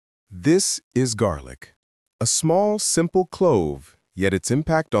This is garlic, a small, simple clove, yet its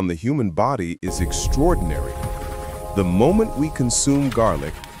impact on the human body is extraordinary. The moment we consume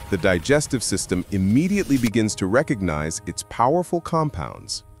garlic, the digestive system immediately begins to recognize its powerful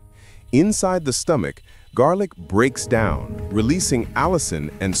compounds. Inside the stomach, garlic breaks down, releasing allicin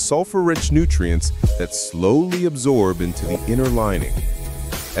and sulfur-rich nutrients that slowly absorb into the inner lining.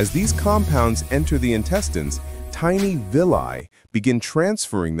 As these compounds enter the intestines, tiny villi begin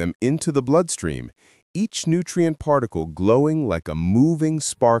transferring them into the bloodstream, each nutrient particle glowing like a moving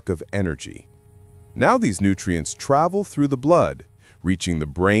spark of energy. Now these nutrients travel through the blood, reaching the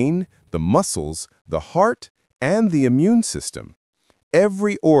brain, the muscles, the heart, and the immune system.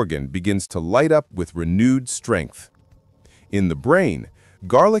 Every organ begins to light up with renewed strength. In the brain,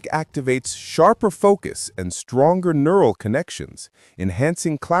 garlic activates sharper focus and stronger neural connections,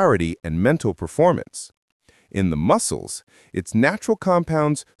 enhancing clarity and mental performance. In the muscles, its natural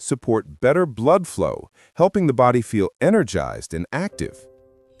compounds support better blood flow, helping the body feel energized and active.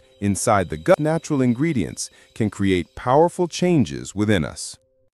 Inside the gut, natural ingredients can create powerful changes within us.